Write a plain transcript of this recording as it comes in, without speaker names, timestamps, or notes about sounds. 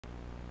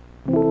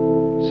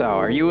So,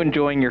 are you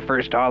enjoying your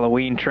first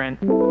Halloween, Trent?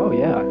 Oh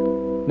yeah.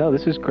 No,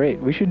 this is great.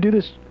 We should do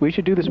this. We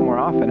should do this more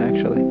often,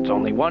 actually. It's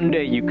only one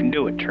day you can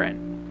do it, Trent.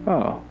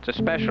 Oh. It's a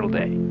special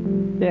day.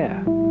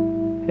 Yeah.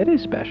 It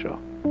is special.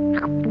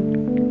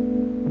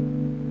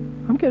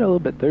 I'm getting a little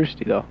bit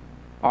thirsty, though.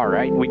 All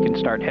right, we can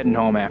start heading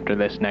home after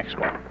this next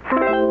one.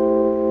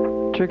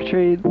 Trick or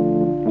treat.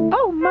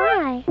 Oh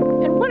my!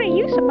 And what are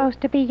you supposed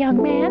to be,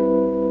 young man?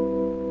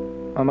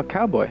 I'm a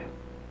cowboy.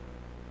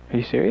 Are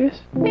you serious?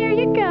 There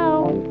you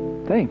go.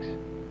 Thanks.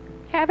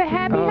 Have a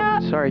happy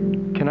Sorry.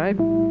 Can I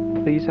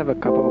please have a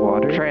cup of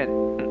water? Trent,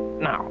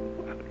 no.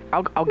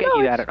 I'll get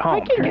you that at home. I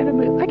can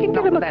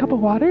get him a cup of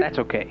water. That's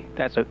okay.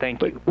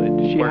 Thank you. But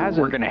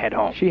We're gonna head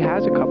home. She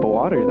has a cup of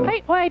water,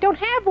 though. I don't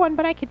have one,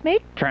 but I could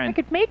make. Trent. I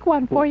could make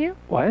one for you.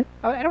 What?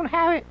 I don't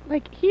have it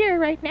like here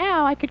right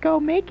now. I could go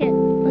make it.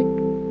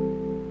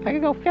 Like I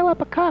could go fill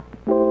up a cup.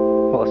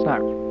 Well, it's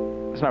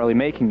not really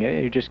making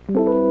it.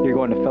 You're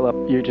going to fill up.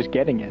 You're just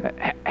getting it.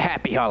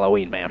 Happy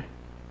Halloween, man.